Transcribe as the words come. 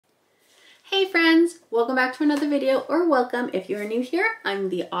friends, welcome back to another video, or welcome if you're new here. I'm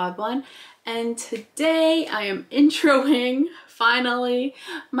the odd one, and today I am introing, finally,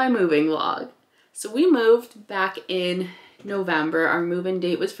 my moving vlog. So we moved back in November. Our move-in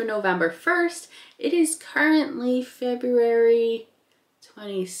date was for November 1st. It is currently February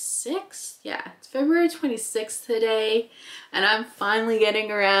 26th. Yeah, it's February 26th today, and I'm finally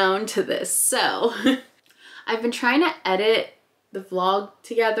getting around to this. So I've been trying to edit the vlog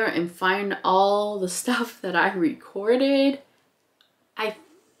together and find all the stuff that I recorded. I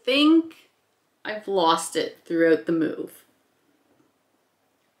think I've lost it throughout the move.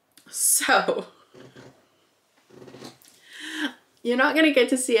 So you're not gonna get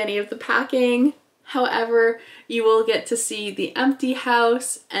to see any of the packing. However, you will get to see the empty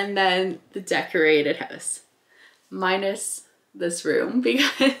house and then the decorated house. Minus this room,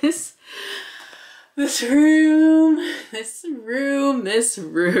 because this room.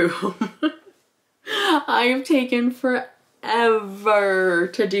 I have taken forever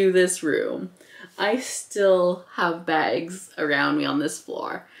to do this room. I still have bags around me on this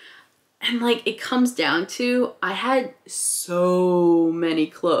floor. And like, it comes down to, I had so many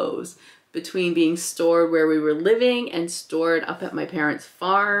clothes between being stored where we were living and stored up at my parents'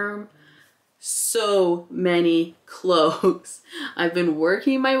 farm. So many clothes. I've been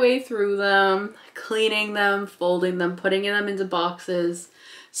working my way through them, cleaning them, folding them, putting them into boxes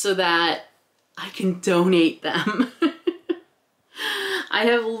so that I can donate them. I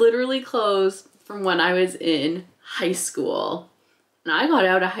have literally clothes from when I was in high school. And I got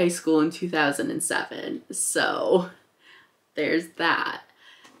out of high school in 2007, so there's that.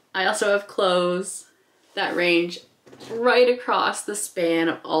 I also have clothes that range right across the span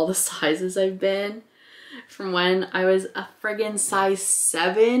of all the sizes I've been. From when I was a friggin' size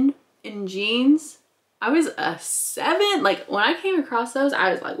 7 in jeans. I was a 7? Like, when I came across those,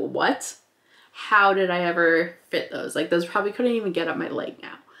 I was like, what? How did I ever fit those? Like, those probably couldn't even get up my leg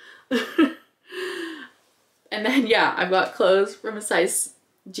now. And then, yeah, I've got clothes from a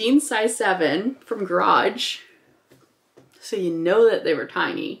jeans size 7 from Garage. So you know that they were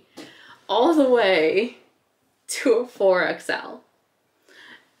tiny. All the way to a 4XL.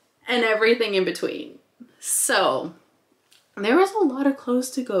 And everything in between. So, there was a lot of clothes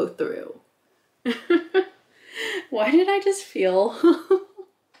to go through. Why did I just feel...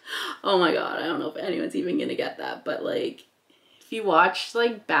 Oh my god, I don't know if anyone's even gonna get that, but like, if you watch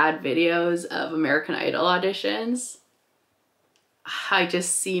like bad videos of American Idol auditions, I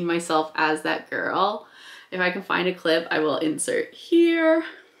just see myself as that girl. If I can find a clip, I will insert here.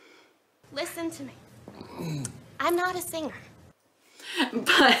 Listen to me. I'm not a singer.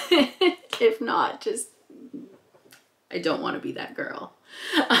 But if not, just, I don't want to be that girl.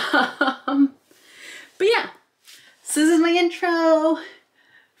 But yeah, so this is my intro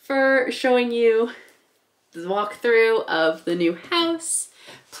for showing you the walkthrough of the new house.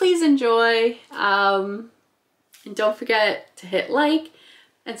 Please enjoy, and don't forget to hit like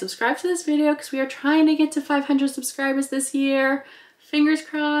and subscribe to this video, because we are trying to get to 500 subscribers this year. Fingers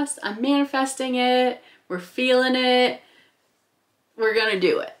crossed. I'm manifesting it. We're feeling it. We're gonna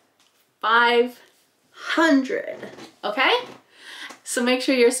do it. 500, okay? So make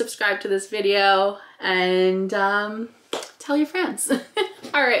sure you're subscribed to this video and tell your friends.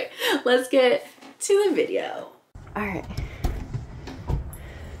 All right, let's get to the video. All right.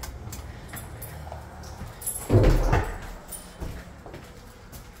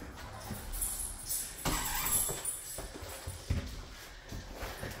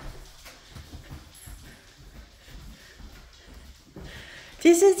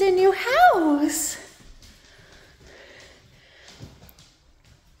 This is the new house.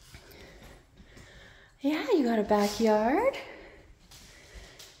 Yeah, you got a backyard.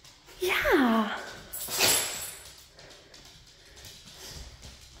 Yeah.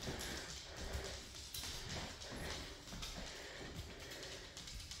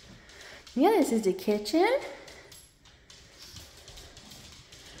 Yeah, this is the kitchen.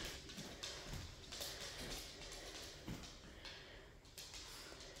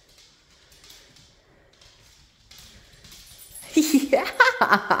 Yeah.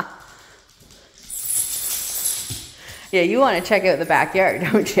 Yeah, you want to check out the backyard,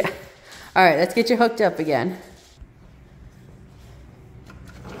 don't you? All right, let's get you hooked up again.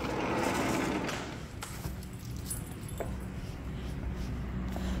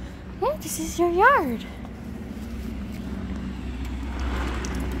 Yeah, this is your yard.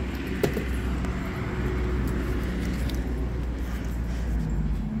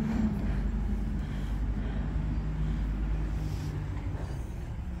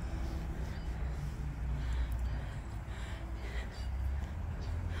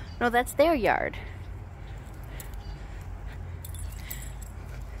 No, that's their yard.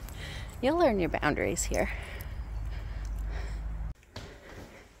 You'll learn your boundaries here.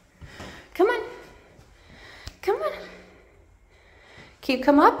 Come on. Come on. Can you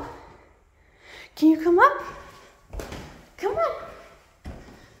come up? Can you come up? Come on.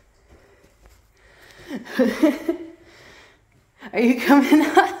 Are you coming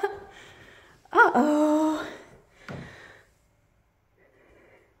up? Uh-oh.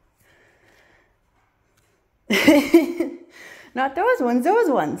 Not those ones, those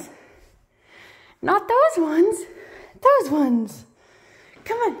ones. Not those ones, those ones.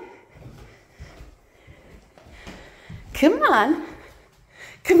 Come on. Come on.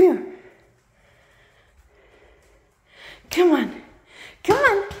 Come here. Come on. Come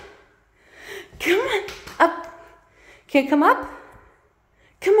on. Come on. Up. Can you come up?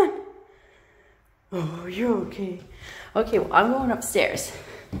 Come on. Oh, you're okay. Okay, well, I'm going upstairs.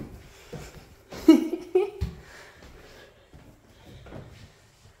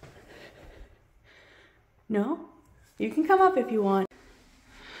 No? You can come up if you want.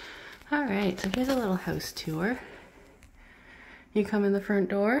 All right, so here's a little house tour. You come in the front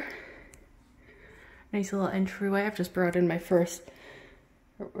door. Nice little entryway. I've just brought in my first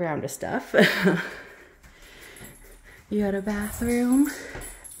round of stuff. You got a bathroom.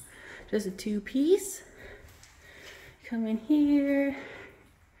 Just a two-piece. Come in here.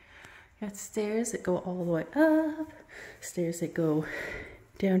 Got stairs that go all the way up. Stairs that go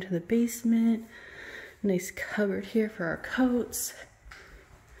down to the basement. Nice cupboard here for our coats.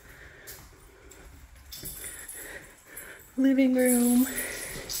 Living room.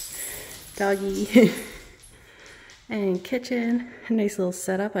 Doggy. And kitchen. A nice little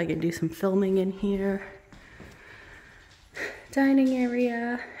setup. I can do some filming in here. Dining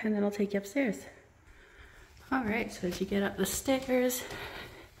area. And then I'll take you upstairs. Alright, so as you get up the stairs,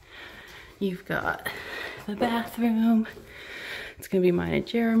 you've got the bathroom. It's going to be mine and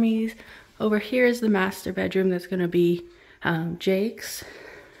Jeremy's. Over here is the master bedroom. That's going to be Jake's.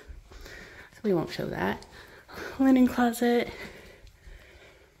 So we won't show that. Linen closet.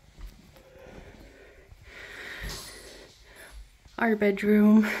 Our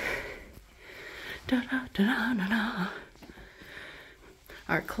bedroom. Da da da da da.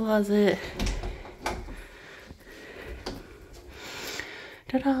 Our closet.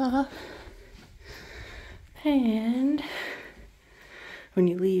 Ta-da! And when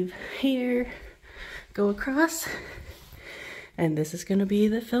you leave here, go across, and this is gonna be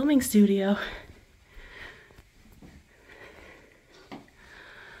the filming studio.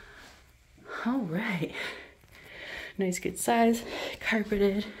 All right, nice good size,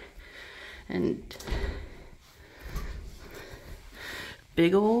 carpeted, and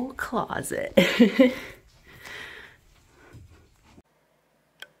big old closet.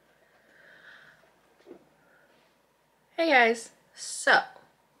 Hey guys, so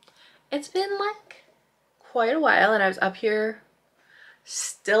it's been like quite a while and I was up here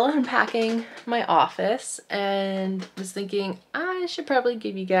still unpacking my office and was thinking I should probably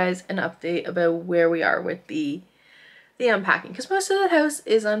give you guys an update about where we are with the unpacking, because most of the house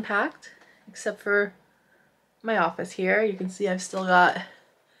is unpacked except for my office here. You can see I've still got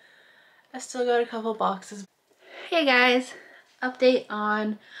a couple boxes. Hey guys, update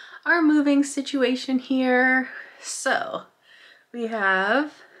on our moving situation here. So we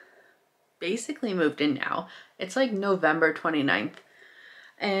have basically moved in now. It's like November 29th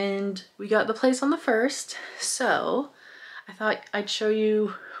and we got the place on the 1st. So I thought I'd show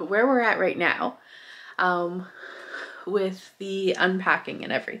you where we're at right now with the unpacking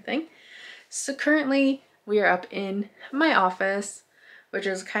and everything. So currently we are up in my office, which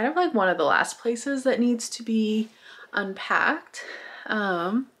is kind of like one of the last places that needs to be unpacked.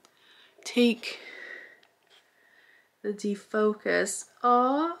 Take the defocus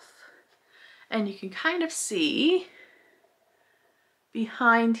off and you can kind of see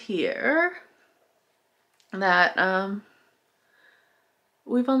behind here that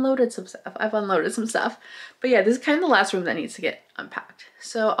we've unloaded some stuff. I've unloaded some stuff, but yeah, this is kind of the last room that needs to get unpacked.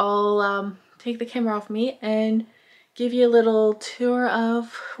 So I'll take the camera off me and give you a little tour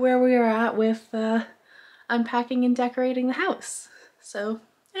of where we are at with unpacking and decorating the house. So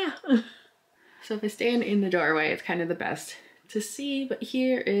yeah. So if I stand in the doorway, it's kind of the best to see, but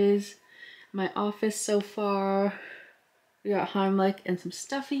here is my office so far. We got Heimlich and some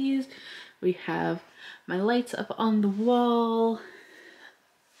stuffies. We have my lights up on the wall.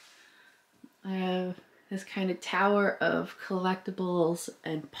 I have this kind of tower of collectibles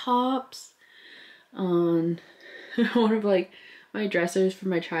and pops on one of like my dressers from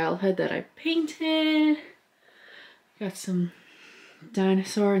my childhood that I painted. Got some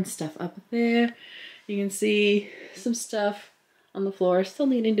dinosaur and stuff up there. You can see some stuff on the floor still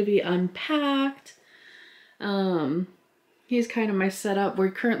needing to be unpacked. Here's kind of my setup.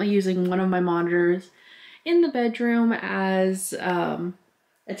 We're currently using one of my monitors in the bedroom as a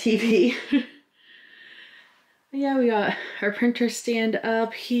TV. Yeah, we got our printer stand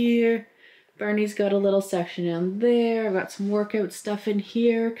up here. Barney's got a little section down there. I've got some workout stuff in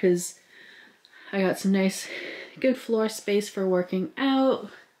here because I got some nice, good floor space for working out.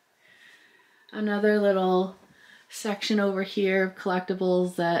 Another little section over here of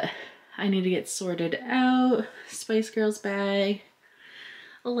collectibles that I need to get sorted out. Spice Girls bag,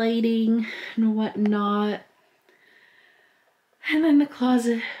 lighting and whatnot. And then the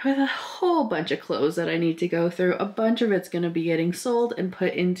closet with a whole bunch of clothes that I need to go through. A bunch of it's going to be getting sold and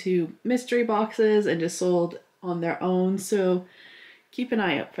put into mystery boxes and just sold on their own. So keep an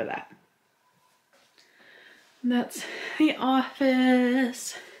eye out for that. And that's the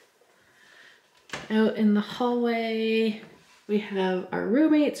office. Out in the hallway, we have our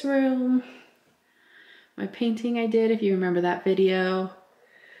roommate's room. My painting I did, if you remember that video.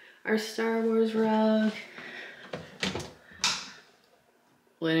 Our Star Wars rug.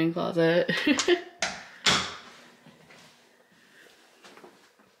 Linen closet.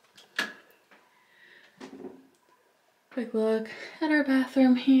 Quick look at our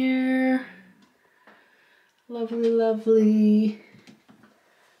bathroom here. Lovely, lovely.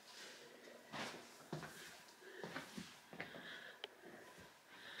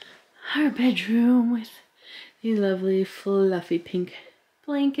 Our bedroom with the lovely fluffy pink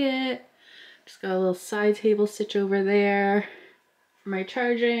blanket. Just got a little side table stitch over there for my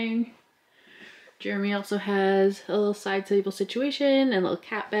charging. Jeremy also has a little side table situation and a little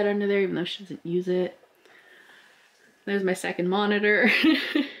cat bed under there, even though she doesn't use it. There's my second monitor.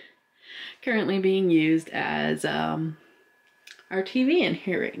 Currently being used as our TV in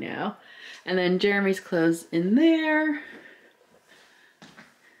here right now. And then Jeremy's clothes in there.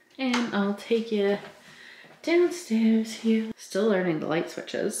 And I'll take you downstairs here. Still learning the light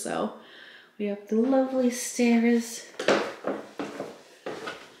switches, so we have the lovely stairs.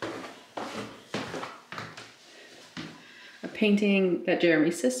 A painting that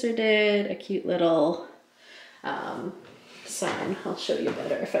Jeremy's sister did, a cute little sign. I'll show you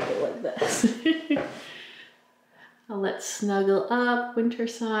better if I go like this. A let's snuggle up winter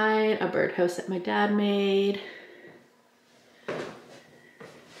sign, a birdhouse that my dad made.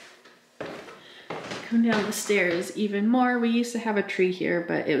 Come down the stairs even more. We used to have a tree here,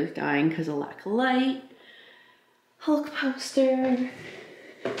 but it was dying because of lack of light. Hulk poster.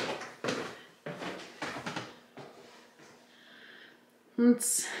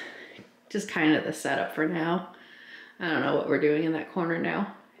 It's just kind of the setup for now. I don't know what we're doing in that corner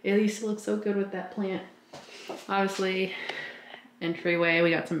now. It used to look so good with that plant. Obviously, entryway,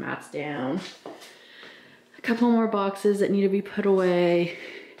 we got some mats down. A couple more boxes that need to be put away.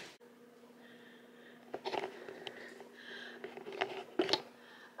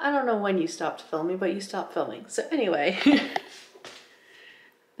 I don't know when you stopped filming, but you stopped filming. So anyway,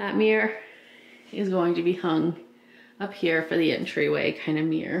 that mirror is going to be hung up here for the entryway kind of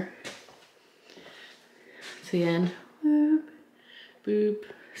mirror. So again, boop, boop,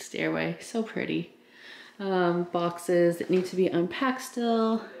 stairway, so pretty. Boxes that need to be unpacked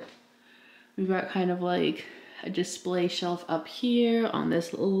still. We've got kind of like a display shelf up here on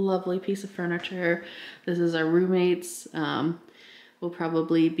this lovely piece of furniture. This is our roommate's. We'll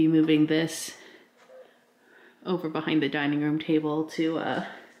probably be moving this over behind the dining room table to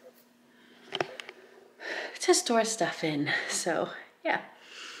store stuff in. So yeah.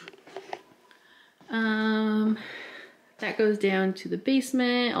 That goes down to the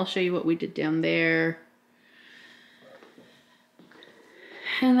basement. I'll show you what we did down there.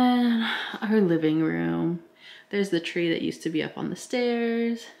 And then our living room. There's the tree that used to be up on the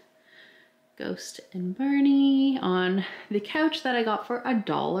stairs. Ghost and Barney on the couch that I got for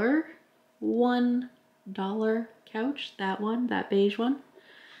 $1. $1 couch, that beige one.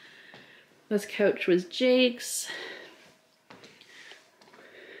 This couch was Jake's.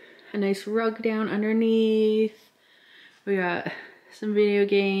 A nice rug down underneath. We got some video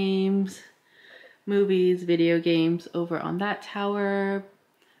games, movies, video games over on that tower.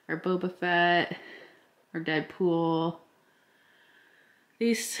 Our Boba Fett, our Deadpool.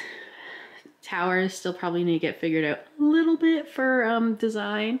 These towers still probably need to get figured out a little bit for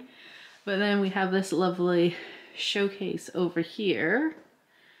design. But then we have this lovely showcase over here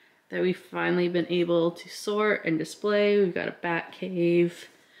that we've finally been able to sort and display. We've got a bat cave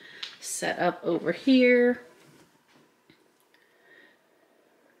set up over here.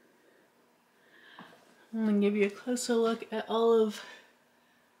 I'm gonna give you a closer look at all of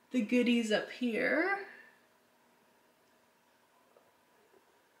the goodies up here.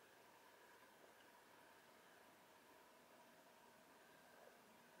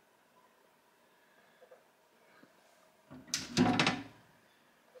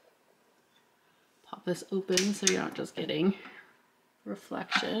 Pop this open so you're not just getting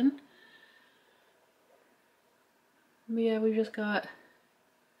reflection. But yeah, we just got a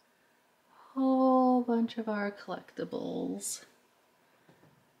whole bunch of our collectibles.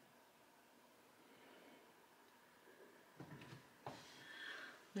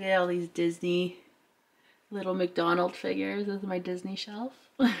 Look at all these Disney little McDonald figures. This is my Disney shelf.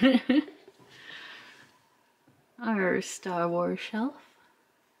 Our Star Wars shelf.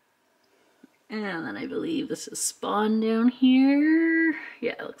 And then I believe this is Spawn down here.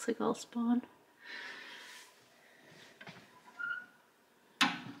 Yeah, it looks like all Spawn.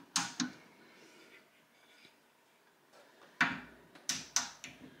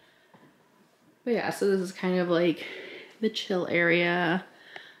 But yeah, so this is kind of like the chill area.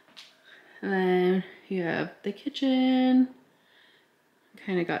 And then you have the kitchen.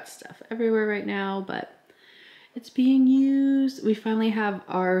 Kind of got stuff everywhere right now, but it's being used. We finally have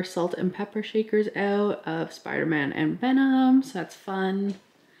our salt and pepper shakers out of Spider-Man and Venom, so that's fun.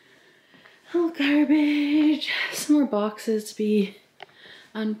 Oh, garbage. Some more boxes to be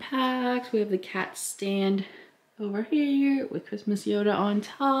unpacked. We have the cat stand over here with Christmas Yoda on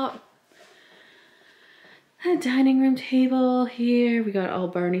top. A dining room table here. We got all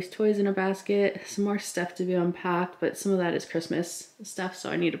Barney's toys in a basket. Some more stuff to be unpacked, but some of that is Christmas stuff,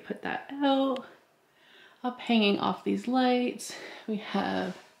 so I need to put that out. Up hanging off these lights, we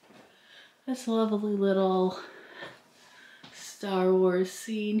have this lovely little Star Wars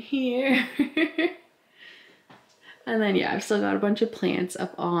scene here. And then yeah, I've still got a bunch of plants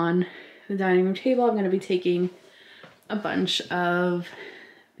up on the dining room table. I'm going to be taking a bunch of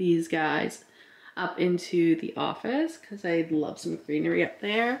these guys up into the office because I love some greenery up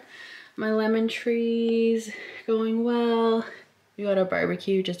there. My lemon trees going well. We got our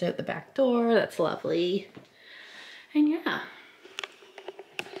barbecue just out the back door. That's lovely. And yeah,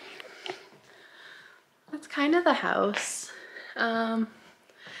 that's kind of the house.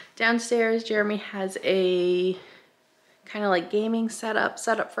 Downstairs, Jeremy has a kind of like gaming setup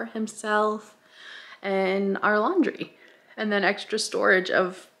set up for himself, and our laundry, and then extra storage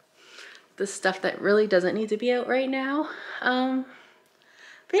of the stuff that really doesn't need to be out right now. But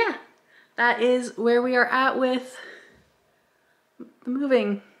yeah, that is where we are at with the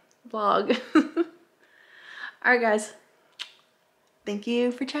moving vlog. All right, guys, thank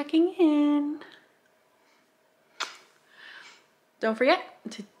you for checking in. Don't forget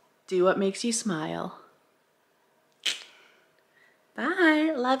to do what makes you smile.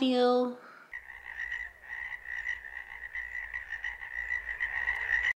 Bye, love you.